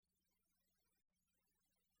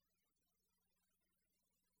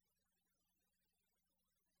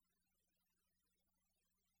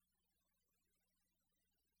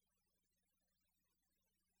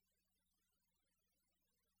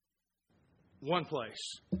one place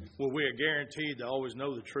where we are guaranteed to always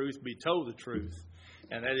know the truth, be told the truth,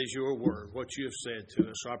 and that is your word, what you have said to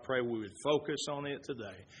us. So I pray we would focus on it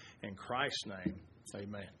today. In Christ's name,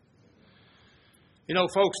 amen. You know,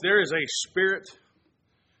 folks, there is a spirit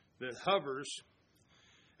that hovers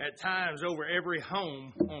at times over every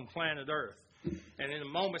home on planet Earth. And in a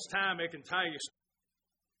moment's time, it can tell you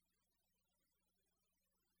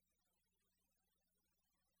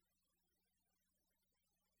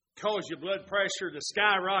cause your blood pressure to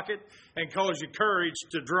skyrocket and cause your courage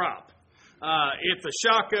to drop. If the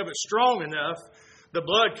shock of it's strong enough, the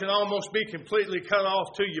blood can almost be completely cut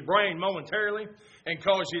off to your brain momentarily and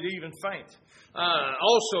cause you to even faint.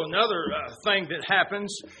 Also, another thing that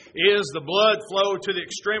happens is the blood flow to the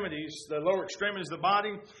extremities, the lower extremities of the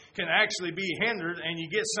body, can actually be hindered, and you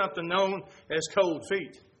get something known as cold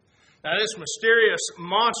feet. Now, this mysterious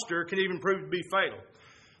monster can even prove to be fatal.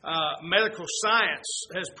 Medical science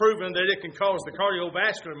has proven that it can cause the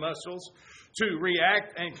cardiovascular muscles to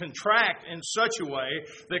react and contract in such a way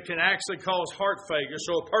that can actually cause heart failure.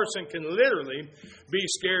 So a person can literally be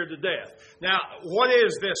scared to death. Now, what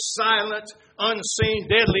is this silent, unseen,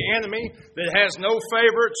 deadly enemy that has no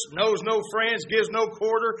favorites, knows no friends, gives no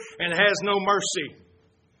quarter, and has no mercy?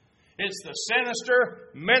 It's the sinister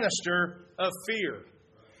minister of fear.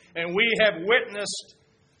 And we have witnessed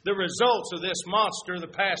the results of this monster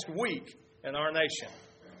the past week in our nation.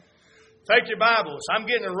 Take your Bibles. I'm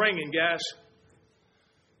getting a ringing, guys.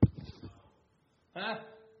 Huh?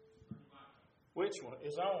 Which one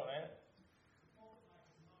is on that?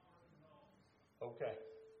 Okay.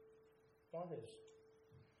 What is?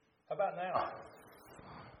 How about now?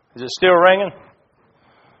 Is it still ringing?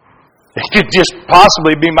 It could just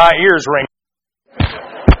possibly be my ears ringing.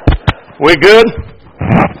 We good?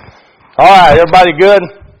 All right, everybody good?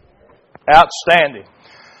 Outstanding.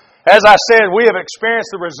 As I said, we have experienced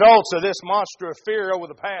the results of this monster of fear over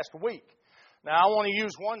the past week. Now, I want to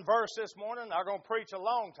use one verse this morning. I'm going to preach a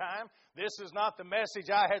long time. This is not the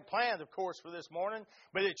message I had planned, of course, for this morning,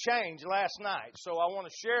 but it changed last night. So I want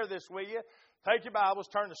to share this with you. Take your Bibles,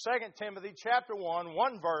 turn to 2 Timothy chapter 1,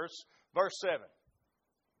 one verse, verse 7.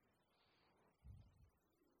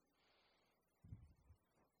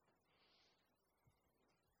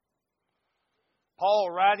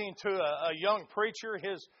 Paul, writing to a young preacher,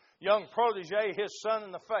 his young protege, his son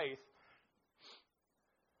in the faith.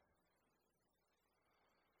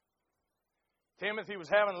 Timothy was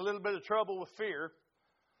having a little bit of trouble with fear.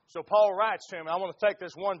 So Paul writes to him. I want to take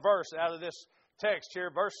this one verse out of this text here,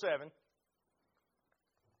 verse 7.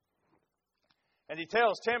 And he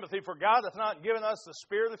tells Timothy, "For God hath not given us the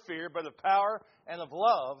spirit of fear, but of power and of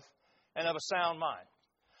love and of a sound mind."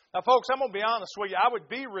 Now, folks, I'm going to be honest with you. I would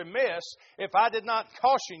be remiss if I did not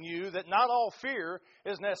caution you that not all fear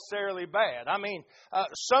is necessarily bad. I mean,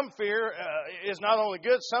 some fear is not only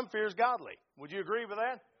good, some fear is godly. Would you agree with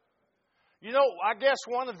that? You know, I guess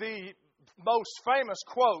one of the most famous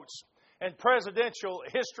quotes in presidential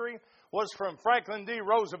history was from Franklin D.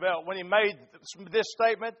 Roosevelt when he made this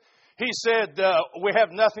statement. He said, "We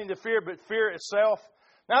have nothing to fear but fear itself."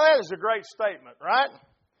 Now, that is a great statement, right?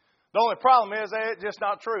 The only problem is that it's just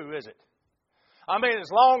not true, is it? I mean, as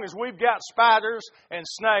long as we've got spiders and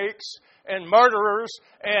snakes and murderers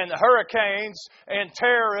and hurricanes and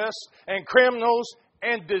terrorists and criminals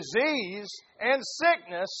and disease and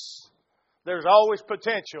sickness, there's always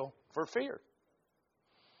potential for fear.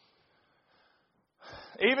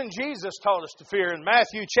 Even Jesus taught us to fear. In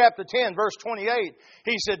Matthew chapter 10, verse 28,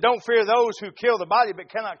 He said, "Don't fear those who kill the body but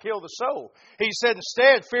cannot kill the soul." He said,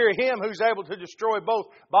 "Instead, fear Him who's able to destroy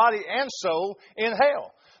both body and soul in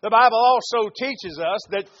hell." The Bible also teaches us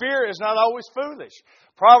that fear is not always foolish.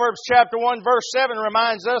 Proverbs chapter 1, verse 7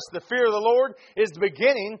 reminds us the fear of the Lord is the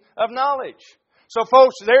beginning of knowledge. So,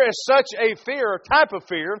 folks, there is such a fear, a type of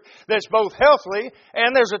fear, that's both healthy,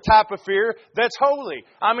 and there's a type of fear that's holy.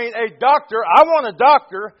 I mean, I want a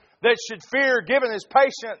doctor that should fear giving his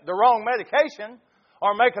patient the wrong medication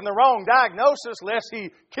or making the wrong diagnosis lest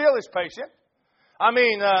he kill his patient. I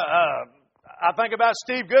mean, I think about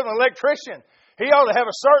Steve Goodman, electrician. He ought to have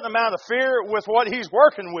a certain amount of fear with what he's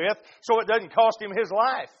working with so it doesn't cost him his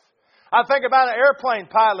life. I think about an airplane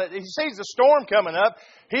pilot. He sees a storm coming up.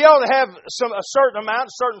 He ought to have a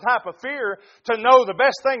certain type of fear to know the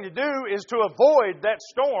best thing to do is to avoid that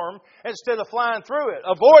storm instead of flying through it.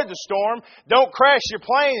 Avoid the storm. Don't crash your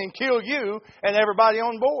plane and kill you and everybody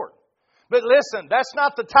on board. But listen, that's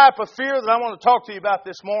not the type of fear that I want to talk to you about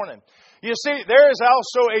this morning. You see, there is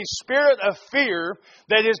also a spirit of fear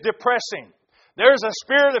that is depressing. There's a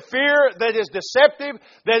spirit of fear that is deceptive,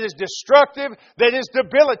 that is destructive, that is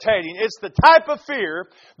debilitating. It's the type of fear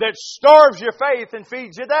that starves your faith and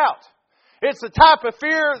feeds you doubt. It's the type of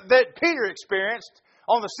fear that Peter experienced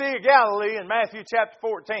on the Sea of Galilee in Matthew chapter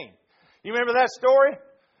 14. You remember that story?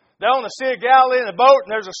 They're on the Sea of Galilee in a boat,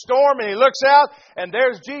 and there's a storm, and he looks out, and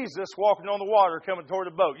there's Jesus walking on the water coming toward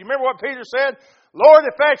the boat. You remember what Peter said? Lord,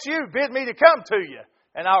 if that's you, bid me to come to you,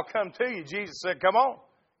 and I'll come to you. Jesus said, come on,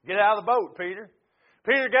 get out of the boat, Peter.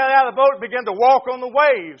 Peter got out of the boat and began to walk on the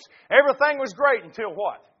waves. Everything was great until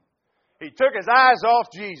what? He took his eyes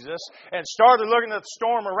off Jesus and started looking at the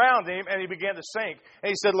storm around him, and he began to sink. And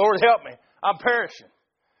he said, Lord, help me. I'm perishing.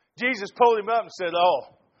 Jesus pulled him up and said,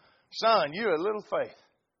 oh, son, you have little faith.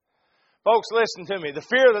 Folks, listen to me. The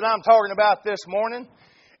fear that I'm talking about this morning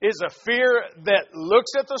is a fear that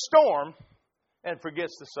looks at the storm and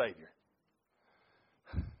forgets the Savior.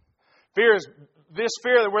 This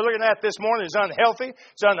fear that we're looking at this morning is unhealthy.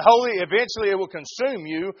 It's unholy. Eventually it will consume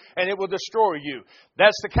you and it will destroy you.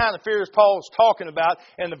 That's the kind of fears Paul's talking about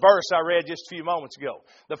in the verse I read just a few moments ago.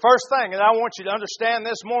 The first thing that I want you to understand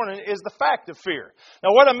this morning is the fact of fear.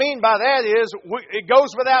 Now what I mean by that is, it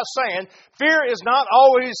goes without saying, fear is not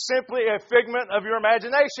always simply a figment of your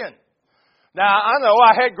imagination. Now, I know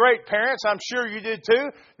I had great parents. I'm sure you did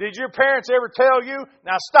too. Did your parents ever tell you,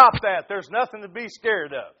 now stop that, there's nothing to be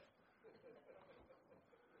scared of?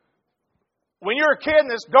 When you're a kid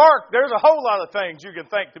and it's dark, there's a whole lot of things you can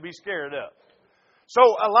think to be scared of. So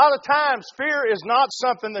a lot of times, fear is not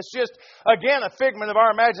something that's just, again, a figment of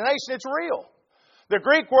our imagination. It's real. The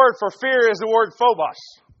Greek word for fear is the word phobos.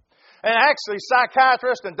 And actually,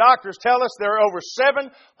 psychiatrists and doctors tell us there are over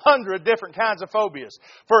 700 different kinds of phobias.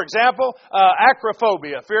 For example,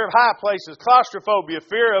 acrophobia, fear of high places; claustrophobia,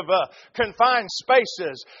 fear of confined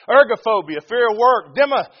spaces; ergophobia, fear of work;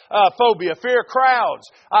 demophobia, fear of crowds.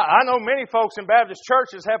 I know many folks in Baptist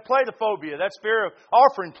churches have platophobia. That's fear of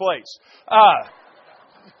offering plates.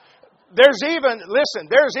 There's even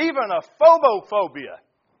a phobophobia,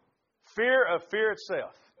 fear of fear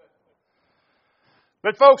itself.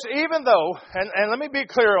 But folks, even though, and let me be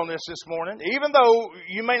clear on this morning, even though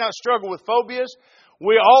you may not struggle with phobias,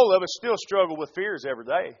 all of us still struggle with fears every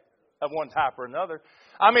day of one type or another.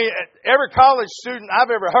 I mean, every college student I've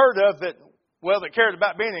ever heard of that cared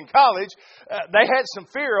about being in college, they had some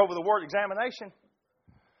fear over the word examination.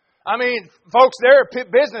 I mean, folks, there are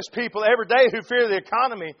business people every day who fear the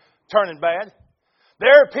economy turning bad.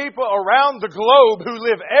 There are people around the globe who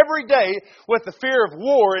live every day with the fear of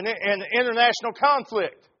war and international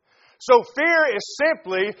conflict. So fear is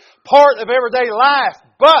simply part of everyday life.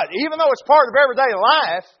 But even though it's part of everyday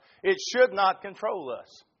life, it should not control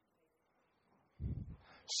us.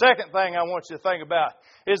 Second thing I want you to think about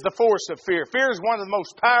is the force of fear. Fear is one of the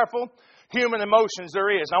most powerful human emotions there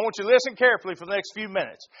is. And I want you to listen carefully for the next few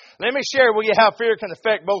minutes. Let me share with you how fear can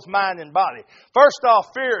affect both mind and body. First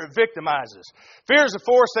off, fear victimizes. Fear is a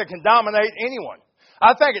force that can dominate anyone.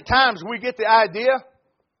 I think at times we get the idea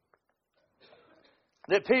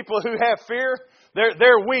that people who have fear,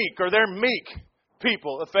 they're weak or they're meek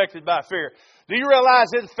people affected by fear. Do you realize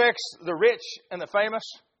it affects the rich and the famous,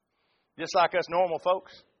 just like us normal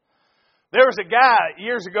folks? There was a guy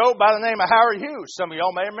years ago by the name of Howard Hughes. Some of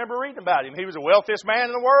y'all may remember reading about him. He was the wealthiest man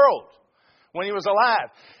in the world when he was alive.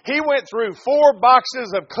 He went through 4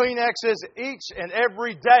 boxes of Kleenexes each and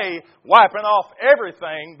every day, wiping off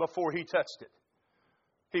everything before he touched it.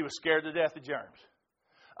 He was scared to death of germs.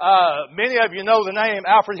 Many of you know the name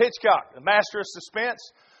Alfred Hitchcock, the master of suspense.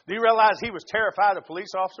 Do you realize he was terrified of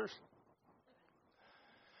police officers?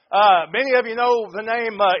 Many of you know the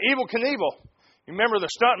name Evel Knievel. You remember the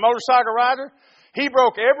stunt motorcycle rider? He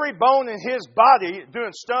broke every bone in his body doing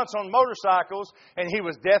stunts on motorcycles, and he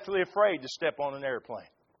was deathly afraid to step on an airplane.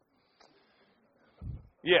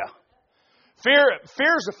 Yeah. Fear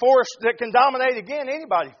is a force that can dominate, again,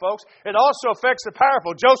 anybody, folks. It also affects the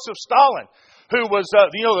powerful. Joseph Stalin, who was the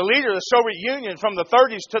leader of the Soviet Union from the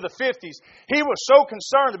 30s to the 50s, he was so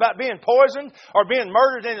concerned about being poisoned or being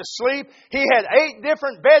murdered in his sleep, he had 8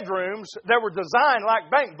 different bedrooms that were designed like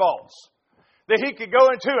bank vaults that he could go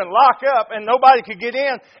into and lock up, and nobody could get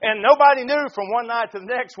in, and nobody knew from one night to the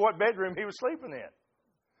next what bedroom he was sleeping in.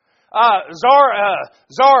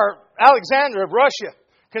 Tsar Alexander of Russia,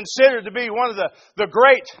 considered to be one of the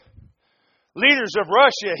great leaders of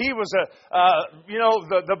Russia. He was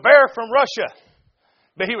the bear from Russia,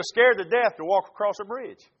 but he was scared to death to walk across a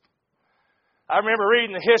bridge. I remember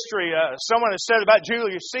reading the history. Someone had said about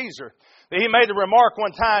Julius Caesar that he made a remark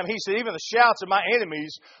one time. He said, even the shouts of my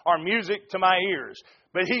enemies are music to my ears.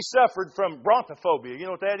 But he suffered from brontophobia. You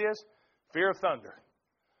know what that is? Fear of thunder.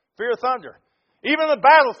 Fear of thunder. Even on the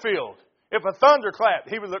battlefield, if a thunder clapped,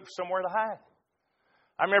 he would look for somewhere to hide.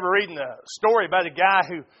 I remember reading a story about a guy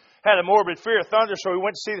who had a morbid fear of thunder, so he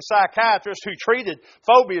went to see the psychiatrist who treated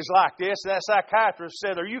phobias like this. And that psychiatrist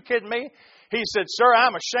said, "Are you kidding me?" He said, "Sir,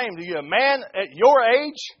 I'm ashamed of you. A man at your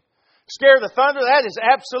age scared of thunder? That is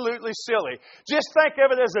absolutely silly. Just think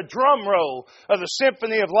of it as a drum roll of the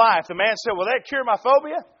symphony of life." The man said, "Will that cure my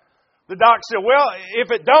phobia?" The doctor said, "Well,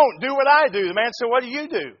 if it don't, do what I do." The man said, "What do you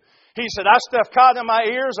do?" He said, "I stuff cotton in my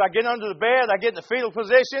ears, I get under the bed, I get in the fetal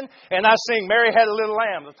position, and I sing 'Mary Had a Little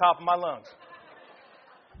Lamb' at the top of my lungs."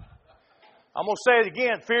 I'm going to say it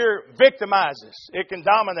again. Fear victimizes. It can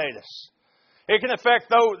dominate us. It can affect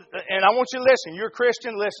those, and I want you to listen. You're a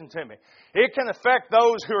Christian, listen to me. It can affect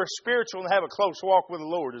those who are spiritual and have a close walk with the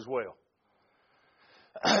Lord as well.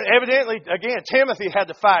 Evidently, again, Timothy had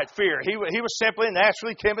to fight fear. He was simply a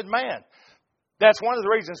naturally timid man. That's one of the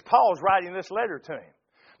reasons Paul's writing this letter to him.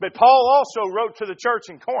 But Paul also wrote to the church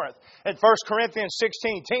in Corinth in 1 Corinthians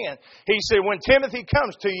 16:10. He said, "When Timothy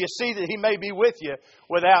comes to you, see that he may be with you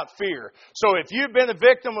without fear." So if you've been a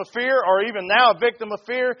victim of fear, or even now a victim of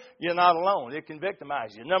fear, you're not alone. It can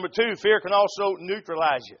victimize you. Number two, fear can also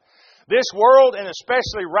neutralize you. This world, and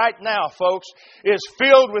especially right now, folks, is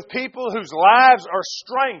filled with people whose lives are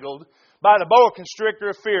strangled by the boa constrictor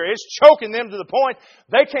of fear. It's choking them to the point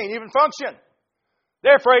they can't even function.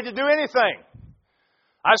 They're afraid to do anything.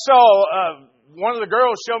 I saw one of the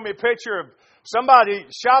girls show me a picture of somebody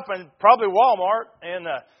shopping, probably Walmart, and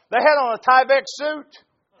they had on a Tyvek suit.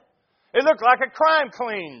 It looked like a crime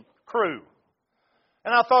clean crew.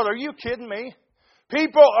 And I thought, are you kidding me?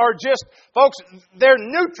 People are just, folks, they're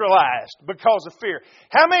neutralized because of fear.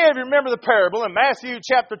 How many of you remember the parable in Matthew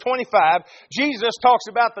chapter 25? Jesus talks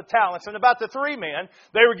about the talents and about the three men.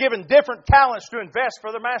 They were given different talents to invest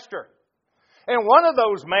for their master. And one of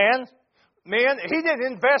those men, he didn't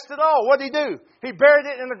invest at all. What did he do? He buried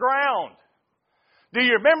it in the ground. Do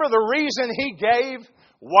you remember the reason he gave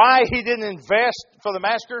why he didn't invest for the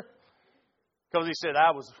master? Because he said, "I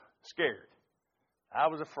was scared. I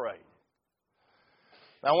was afraid."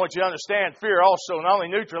 Now, I want you to understand, fear also not only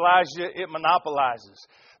neutralizes you, it monopolizes.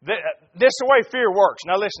 This is the way fear works.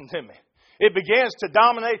 Now listen to me. It begins to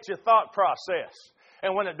dominate your thought process.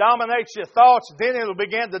 And when it dominates your thoughts, then it'll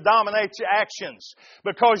begin to dominate your actions.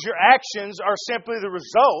 Because your actions are simply the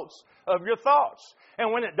results of your thoughts.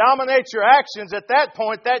 And when it dominates your actions, at that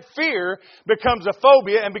point, that fear becomes a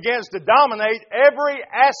phobia and begins to dominate every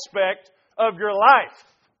aspect of your life.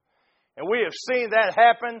 And we have seen that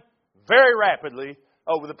happen very rapidly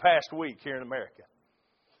over the past week here in America.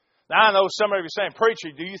 Now, I know some of you are saying, "Preacher,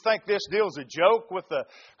 do you think this deal's a joke with the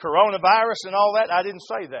coronavirus and all that?" I didn't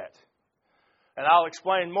say that. And I'll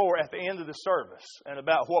explain more at the end of the service and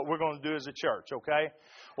about what we're going to do as a church, okay?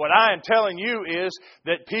 What I am telling you is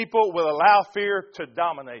that people will allow fear to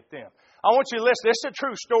dominate them. I want you to listen. This is a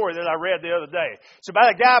true story that I read the other day. It's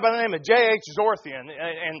about a guy by the name of J.H. Zorthian,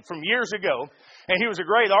 and from years ago, and he was a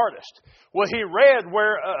great artist. Well, he read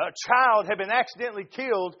where a child had been accidentally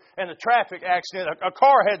killed in a traffic accident. A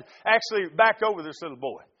car had actually backed over this little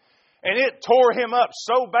boy. And it tore him up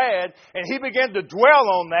so bad, and he began to dwell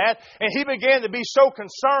on that, and he began to be so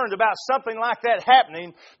concerned about something like that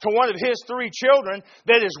happening to one of his three children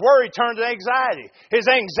that his worry turned to anxiety. His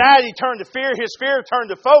anxiety turned to fear, his fear turned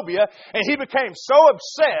to phobia, and he became so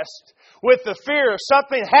obsessed with the fear of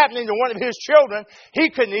something happening to one of his children, he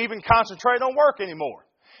couldn't even concentrate on work anymore.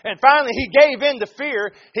 And finally, he gave in to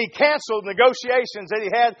fear. He canceled negotiations that he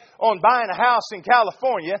had on buying a house in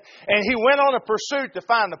California. And he went on a pursuit to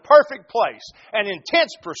find the perfect place, an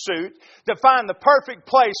intense pursuit to find the perfect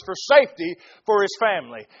place for safety for his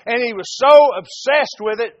family. And he was so obsessed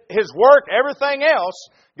with it, his work, everything else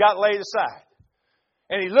got laid aside.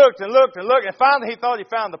 And he looked and looked and looked, and finally he thought he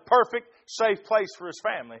found the perfect safe place for his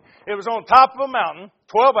family. It was on top of a mountain,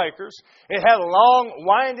 12 acres. It had a long,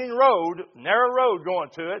 winding road, narrow road going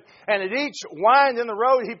to it. And at each wind in the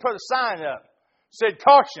road, he put a sign up. It said,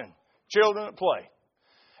 "Caution, children at play."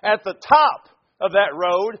 At the top of that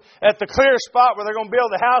road, at the clear spot where they're going to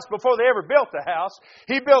build the house, before they ever built the house,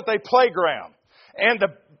 he built a playground. And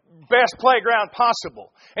the best playground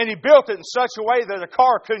possible. And he built it in such a way that a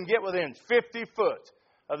car couldn't get within 50 foot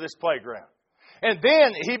of this playground. And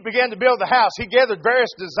then he began to build the house. He gathered various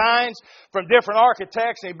designs from different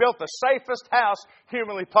architects, and he built the safest house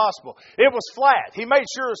humanly possible. It was flat. He made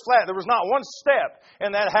sure it was flat. There was not one step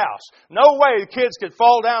in that house. No way the kids could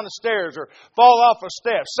fall down the stairs or fall off a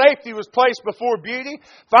step. Safety was placed before beauty.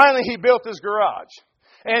 Finally, he built his garage.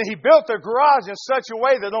 And he built the garage in such a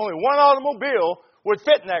way that only one automobile would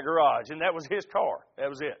fit in that garage, and that was his car. That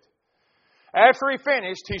was it. After he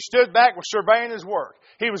finished, he stood back with surveying his work.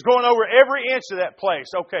 He was going over every inch of that place.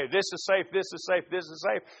 Okay, this is safe, this is safe, this is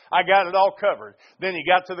safe. I got it all covered. Then he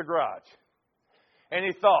got to the garage. And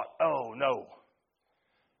he thought, oh no,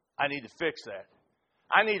 I need to fix that.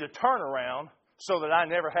 I need a turnaround so that I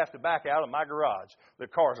never have to back out of my garage. The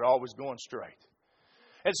cars are always going straight.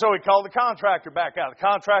 And so he called the contractor back out. The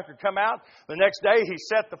contractor come out. The next day he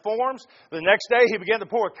set the forms. The next day he began to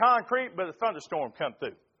pour concrete, but a thunderstorm come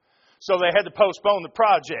through. So they had to postpone the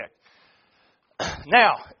project.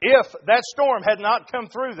 Now, if that storm had not come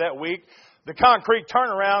through that week, the concrete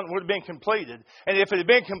turnaround would have been completed. And if it had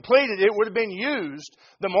been completed, it would have been used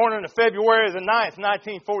the morning of February the 9th,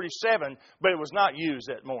 1947, but it was not used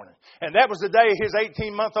that morning. And that was the day his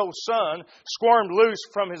 18-month-old son squirmed loose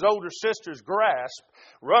from his older sister's grasp,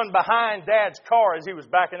 run behind Dad's car as he was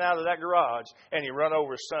backing out of that garage, and he run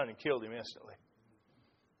over his son and killed him instantly.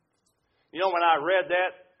 You know, when I read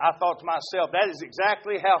that, I thought to myself, that is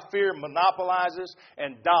exactly how fear monopolizes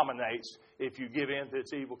and dominates if you give in to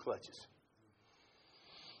its evil clutches.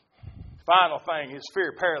 Final thing is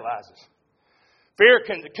fear paralyzes. Fear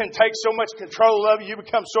can take so much control of you, you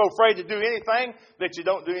become so afraid to do anything that you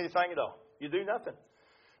don't do anything at all. You do nothing.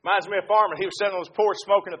 Reminds me of a farmer. He was sitting on his porch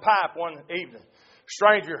smoking a pipe one evening. A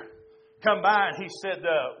stranger come by and he said,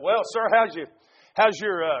 well, sir, how's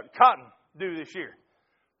your cotton do this year?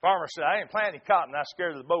 Farmer said, I ain't planting any cotton. I'm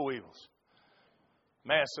scared of the boll weevils.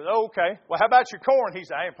 Man said, oh, okay. Well, how about your corn? He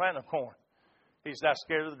said, I ain't planting no corn. He said, I'm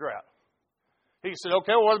scared of the drought. He said,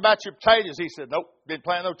 okay, well, what about your potatoes? He said, nope, didn't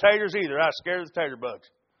plant no taters either. I was scared of the tater bugs.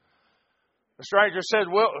 The stranger said,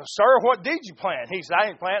 well, sir, what did you plant? He said, I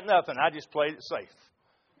ain't planting nothing. I just played it safe.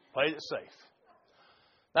 Played it safe.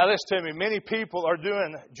 Now, listen to me. Many people are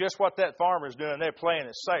doing just what that farmer is doing. They're playing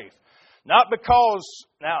it safe. Not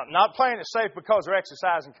playing it safe because they're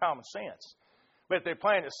exercising common sense, but they're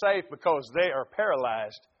playing it safe because they are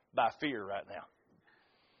paralyzed by fear right now.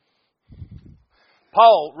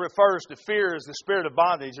 Paul refers to fear as the spirit of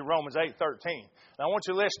bondage in Romans 8:13. Now, I want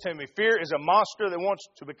you to listen to me. Fear is a monster that wants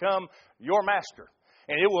to become your master,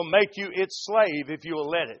 and it will make you its slave if you will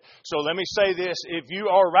let it. So let me say this. If you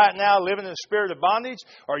are right now living in the spirit of bondage,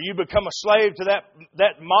 or you become a slave to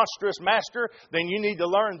that monstrous master, then you need to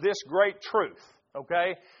learn this great truth.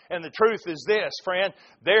 Okay? And the truth is this, friend.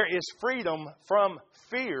 There is freedom from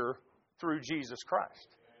fear through Jesus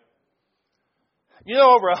Christ. You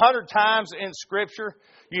know, over 100 times in Scripture,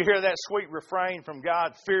 you hear that sweet refrain from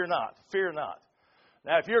God, fear not, fear not.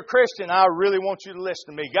 Now, if you're a Christian, I really want you to listen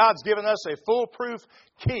to me. God's given us a foolproof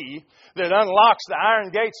key that unlocks the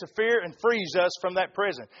iron gates of fear and frees us from that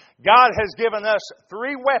prison. God has given us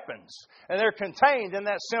 3 weapons, and they're contained in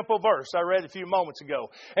that simple verse I read a few moments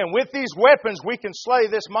ago. And with these weapons, we can slay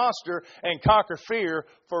this monster and conquer fear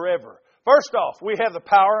forever. First off, we have the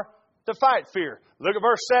power to fight fear. Look at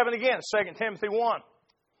verse 7 again, 2 Timothy 1.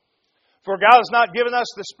 For God has not given us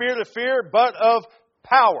the spirit of fear, but of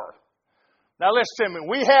power. Now listen to me.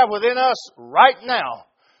 We have within us right now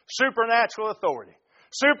supernatural authority.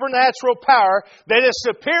 Supernatural power that is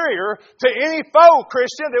superior to any foe,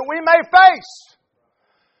 Christian, that we may face.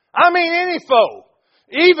 I mean any foe.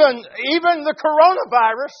 Even the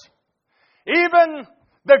coronavirus. Even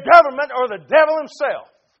the government or the devil himself.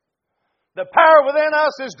 The power within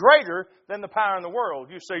us is greater than the power in the world.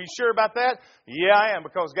 You say, you sure about that? Yeah, I am,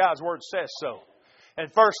 because God's Word says so. In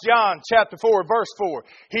 1 John chapter 4, verse 4,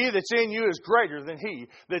 he that's in you is greater than he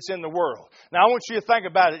that's in the world. Now, I want you to think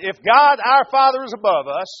about it. If God, our Father, is above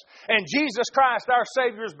us, and Jesus Christ, our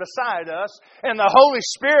Savior, is beside us, and the Holy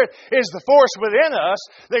Spirit is the force within us,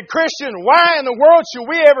 then, Christian, why in the world should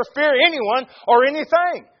we ever fear anyone or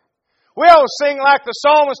anything? We always sing like the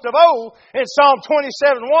psalmist of old in Psalm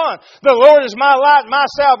 27:1. The Lord is my light and my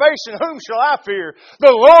salvation. Whom shall I fear?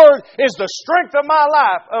 The Lord is the strength of my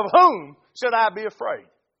life. Of whom should I be afraid?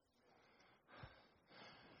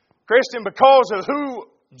 Christian, because of who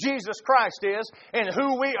Jesus Christ is and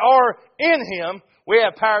who we are in Him, we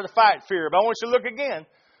have power to fight fear. But I want you to look again.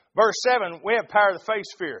 Verse 7, we have power to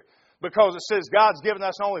face fear. Because it says God's given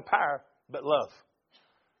us not only power, but love.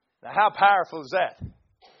 Now, how powerful is that?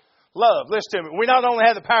 Love. Listen to me. We not only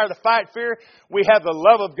have the power to fight fear, we have the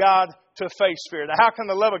love of God to face fear. Now, how can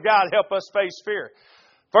the love of God help us face fear?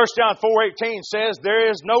 1 John 4:18 says, there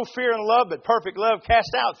is no fear in love, but perfect love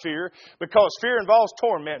casts out fear, because fear involves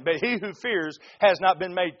torment. But he who fears has not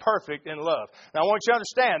been made perfect in love. Now, I want you to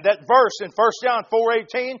understand that verse in 1 John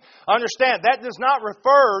 4:18, understand that does not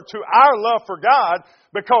refer to our love for God,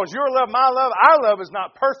 because your love, my love, our love is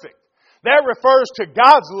not perfect. That refers to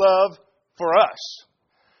God's love for us.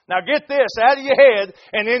 Now get this out of your head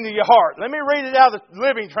and into your heart. Let me read it out of the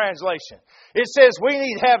Living Translation. It says, we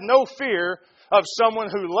need have no fear of someone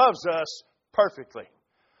who loves us perfectly.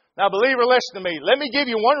 Now, believer, listen to me. Let me give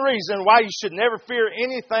you one reason why you should never fear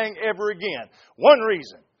anything ever again. One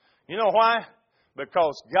reason. You know why?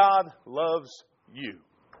 Because God loves you.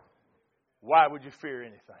 Why would you fear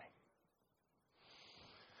anything?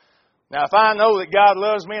 Now, if I know that God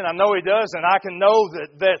loves me, and I know He does, and I can know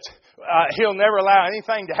that He'll never allow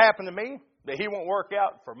anything to happen to me, that He won't work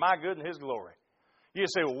out for my good and His glory. You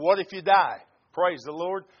say, well, what if you die? Praise the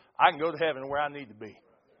Lord. I can go to heaven where I need to be,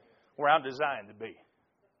 where I'm designed to be.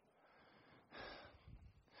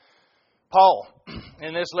 Paul,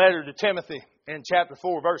 in this letter to Timothy, in chapter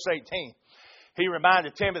 4, verse 18, he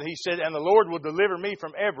reminded Timothy, he said, and the Lord will deliver me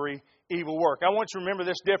from every evil work. I want you to remember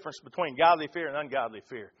this difference between godly fear and ungodly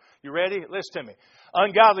fear. You ready? Listen to me.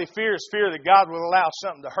 Ungodly fear is fear that God will allow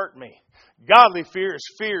something to hurt me. Godly fear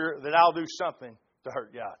is fear that I'll do something to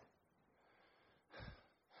hurt God.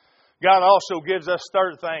 God also gives us,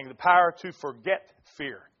 third thing, the power to forget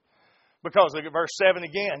fear. Because look at verse 7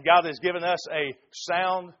 again. God has given us a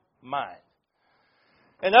sound mind.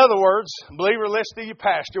 In other words, believer, listen to you,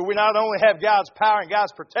 pastor. We not only have God's power and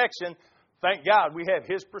God's protection, thank God we have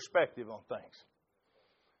His perspective on things.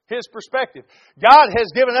 His perspective. God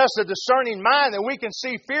has given us a discerning mind that we can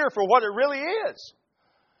see fear for what it really is.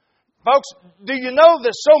 Folks, do you know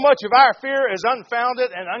that so much of our fear is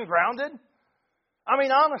unfounded and ungrounded? I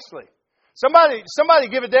mean, honestly. Somebody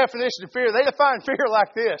give a definition of fear. They define fear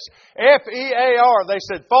like this. F-E-A-R. They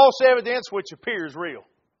said, false evidence which appears real.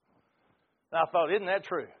 And I thought, isn't that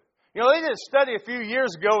true? You know, they did a study a few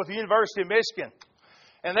years ago with the University of Michigan.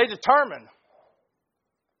 And they determined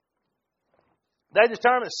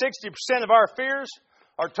 60% of our fears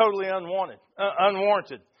are totally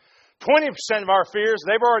unwarranted. 20% of our fears,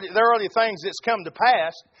 they're already things that's come to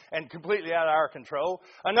pass and completely out of our control.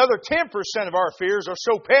 Another 10% of our fears are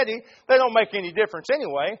so petty, they don't make any difference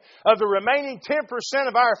anyway. Of the remaining 10%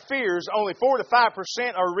 of our fears, only 4 to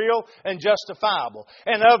 5% are real and justifiable.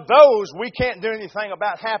 And of those, we can't do anything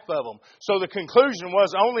about half of them. So the conclusion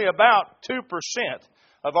was only about 2%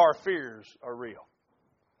 of our fears are real.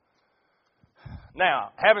 Now,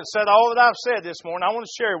 having said all that I've said this morning, I want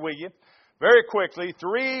to share with you very quickly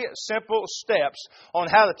 3 simple steps on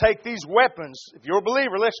how to take these weapons. If you're a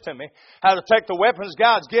believer, listen to me. How to take the weapons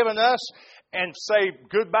God's given us and say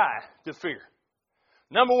goodbye to fear.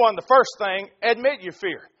 Number 1, the first thing, admit your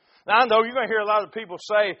fear. Now, I know you're going to hear a lot of people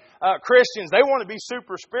say, Christians, they want to be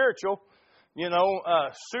super spiritual,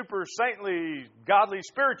 super saintly, godly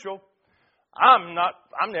spiritual. I'm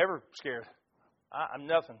never scared. I'm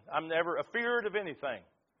nothing. I'm never afeared of anything.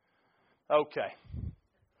 Okay.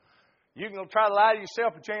 You can try to lie to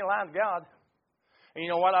yourself, but you ain't lying to God. And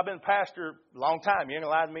you know what? I've been a pastor a long time. You ain't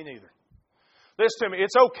going to lie to me neither. Listen to me.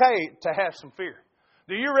 It's okay to have some fear.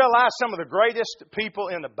 Do you realize some of the greatest people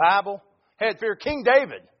in the Bible had fear? King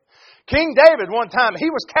David. King David, one time,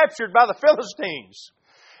 he was captured by the Philistines.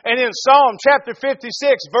 And in Psalm chapter 56,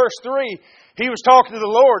 verse 3, he was talking to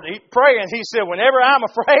the Lord, praying. He said, whenever I'm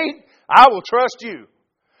afraid, I will trust you.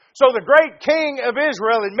 So the great king of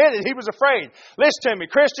Israel admitted he was afraid. Listen to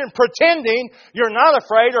me, Christian, pretending you're not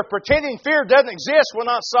afraid or pretending fear doesn't exist will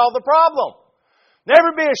not solve the problem.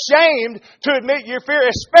 Never be ashamed to admit your fear,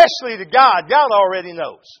 especially to God. God already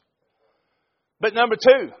knows. But number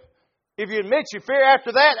 2, if you admit your fear,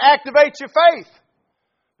 after that, activate your faith.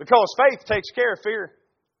 Because faith takes care of fear.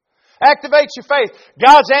 Activate your faith.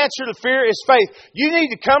 God's answer to fear is faith. You need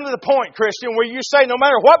to come to the point, Christian, where you say, no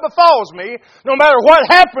matter what befalls me, no matter what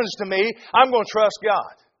happens to me, I'm going to trust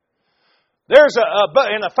God. There's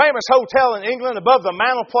in a famous hotel in England, above the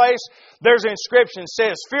mantelpiece, there's an inscription that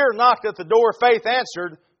says, fear knocked at the door, faith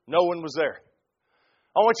answered, no one was there.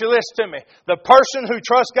 I want you to listen to me. The person who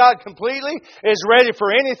trusts God completely is ready for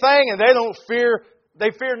anything and they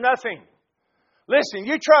fear nothing. Listen,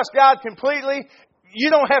 you trust God completely, you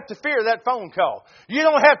don't have to fear that phone call. You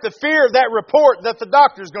don't have to fear that report that the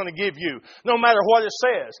doctor's going to give you, no matter what it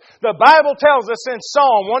says. The Bible tells us in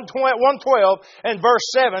Psalm 112 and verse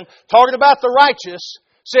 7, talking about the righteous,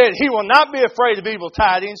 said, he will not be afraid of evil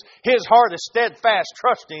tidings. His heart is steadfast,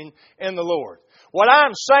 trusting in the Lord. What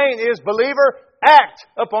I'm saying is, believer, act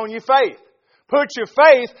upon your faith. Put your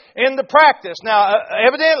faith into practice. Now,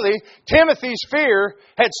 evidently, Timothy's fear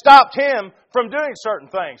had stopped him from doing certain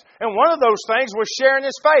things. And one of those things was sharing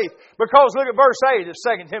his faith. Because look at verse 8 of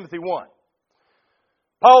 2 Timothy 1.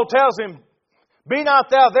 Paul tells him, be not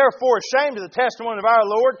thou therefore ashamed of the testimony of our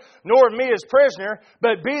Lord, nor of me as prisoner,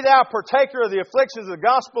 but be thou partaker of the afflictions of the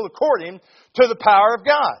gospel according to the power of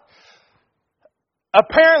God.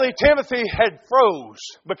 Apparently, Timothy had froze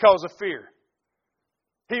because of fear.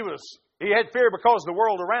 He had fear because of the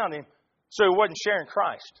world around him, so he wasn't sharing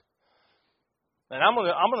Christ. And I'm going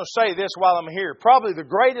to say this while I'm here. Probably the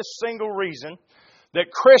greatest single reason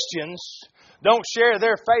that Christians don't share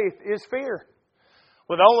their faith is fear.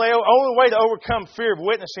 Well, the only way to overcome fear of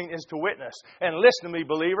witnessing is to witness. And listen to me,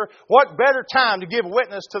 believer. What better time to give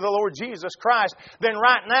witness to the Lord Jesus Christ than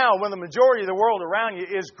right now when the majority of the world around you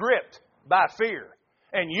is gripped by fear.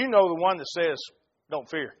 And you know the one that says, don't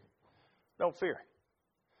fear. Don't fear.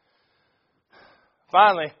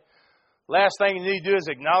 Finally, last thing you need to do is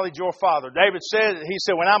acknowledge your Father. David said,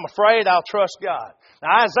 when I'm afraid, I'll trust God.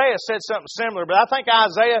 Now, Isaiah said something similar, but I think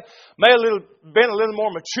Isaiah may have been a little more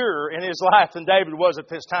mature in his life than David was at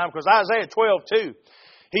this time, because Isaiah 12:2,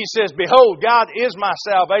 he says, behold, God is my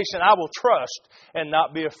salvation. I will trust and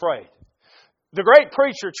not be afraid. The great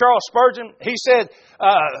preacher, Charles Spurgeon, he said,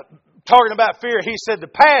 talking about fear, he said, the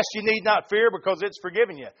past you need not fear because it's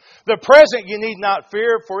forgiven you. The present you need not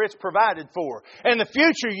fear, for it's provided for. And the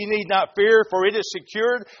future you need not fear, for it is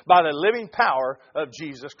secured by the living power of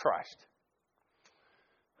Jesus Christ.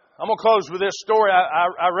 I'm going to close with this story.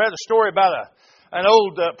 I read a story about an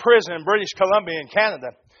old prison in British Columbia in Canada.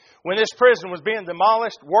 When this prison was being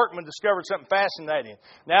demolished, workmen discovered something fascinating.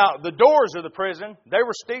 Now, the doors of the prison, they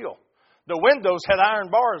were steel. The windows had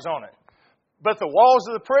iron bars on it. But the walls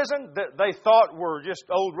of the prison that they thought were just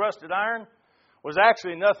old rusted iron was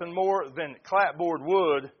actually nothing more than clapboard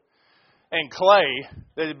wood and clay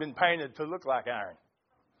that had been painted to look like iron.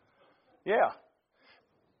 Yeah.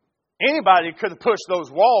 Anybody could have pushed those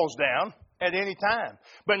walls down at any time.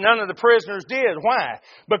 But none of the prisoners did. Why?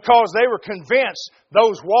 Because they were convinced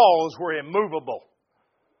those walls were immovable.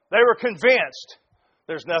 They were convinced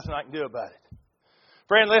there's nothing I can do about it.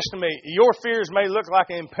 Friend, listen to me. Your fears may look like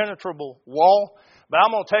an impenetrable wall, but I'm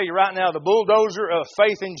going to tell you right now, the bulldozer of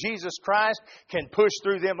faith in Jesus Christ can push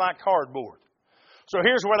through them like cardboard. So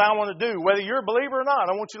here's what I want to do. Whether you're a believer or not,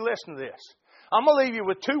 I want you to listen to this. I'm going to leave you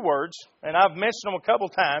with two words, and I've mentioned them a couple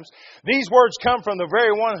times. These words come from the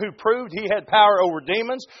very one who proved he had power over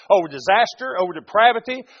demons, over disaster, over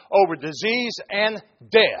depravity, over disease, and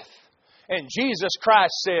death. And Jesus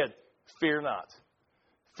Christ said, fear not.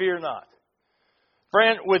 Fear not.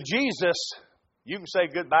 Friend, with Jesus, you can say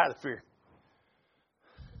goodbye to fear.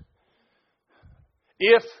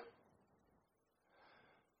 If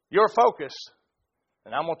your focus,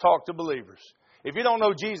 and I'm going to talk to believers, if you don't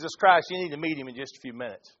know Jesus Christ, you need to meet Him in just a few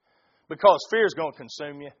minutes. Because fear is going to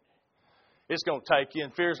consume you. It's going to take you,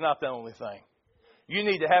 and fear is not the only thing. You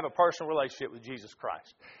need to have a personal relationship with Jesus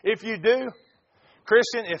Christ. If you do,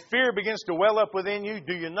 Christian, if fear begins to well up within you,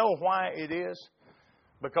 do you know why it is?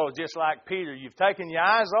 Because just like Peter, you've taken your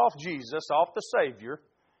eyes off Jesus, off the Savior,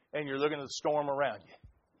 and you're looking at the storm around you.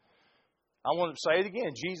 I want to say it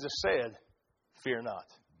again. Jesus said, fear not.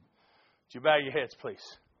 Would you bow your heads, please?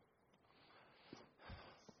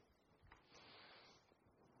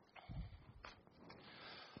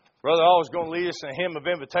 Brother Hall is going to lead us in a hymn of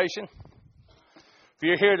invitation. If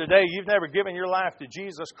you're here today, you've never given your life to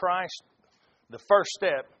Jesus Christ, the first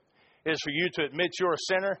step is for you to admit you're a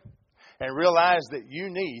sinner and realize that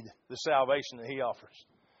you need the salvation that He offers.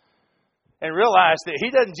 And realize that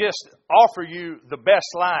He doesn't just offer you the best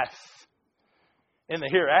life in the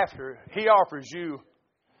hereafter. He offers you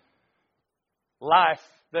life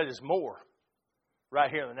that is more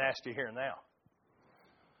right here in the nasty here and now.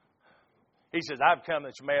 He says, I've come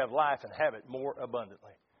that you may have life and have it more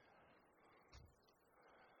abundantly.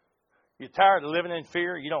 You're tired of living in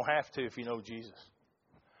fear? You don't have to if you know Jesus.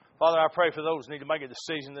 Father, I pray for those who need to make a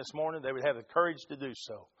decision this morning, they would have the courage to do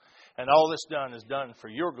so. And all this done is done for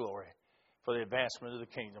your glory, for the advancement of the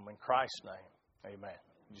kingdom. In Christ's name, amen.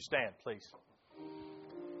 Would you stand, please?